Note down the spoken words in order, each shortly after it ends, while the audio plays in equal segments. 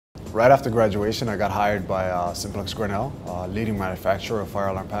Right after graduation, I got hired by Simplex Grinnell, a leading manufacturer of fire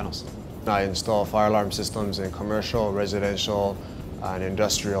alarm panels. I install fire alarm systems in commercial, residential, and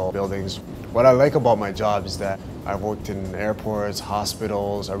industrial buildings. What I like about my job is that I've worked in airports,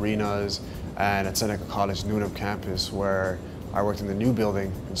 hospitals, arenas, and at Seneca College Newnham campus, where I worked in the new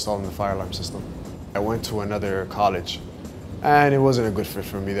building installing the fire alarm system. I went to another college, and it wasn't a good fit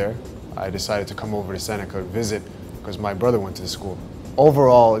for me there. I decided to come over to Seneca to visit because my brother went to the school.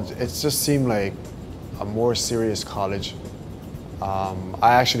 Overall, it just seemed like a more serious college.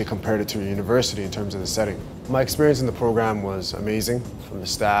 I actually compared it to a university in terms of the setting. My experience in the program was amazing, from the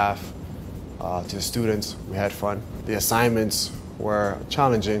staff to the students. We had fun. The assignments were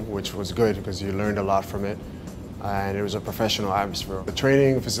challenging, which was good because you learned a lot from it, and it was a professional atmosphere. The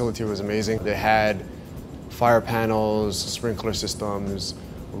training facility was amazing. They had fire panels, sprinkler systems,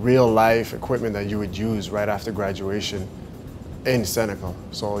 real-life equipment that you would use right after graduation in Seneca,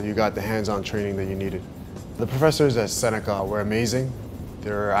 so you got the hands-on training that you needed. The professors at Seneca were amazing.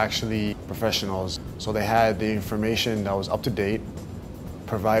 They're actually professionals, so they had the information that was up to date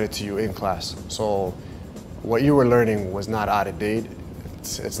provided to you in class. So what you were learning was not out of date.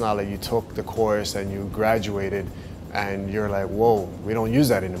 It's not like you took the course and you graduated and you're like, whoa, we don't use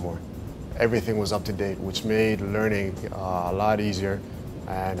that anymore. Everything was up to date, which made learning a lot easier,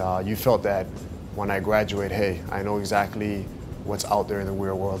 and you felt that when I graduate, hey, I know exactly what's out there in the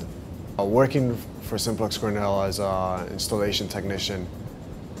real world. Working for Simplex Grinnell as an installation technician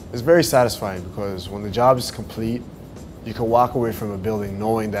is very satisfying because when the job is complete, you can walk away from a building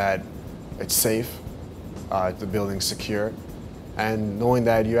knowing that it's safe, the building's secure, and knowing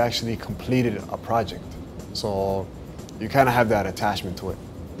that you actually completed a project. So you kind of have that attachment to it.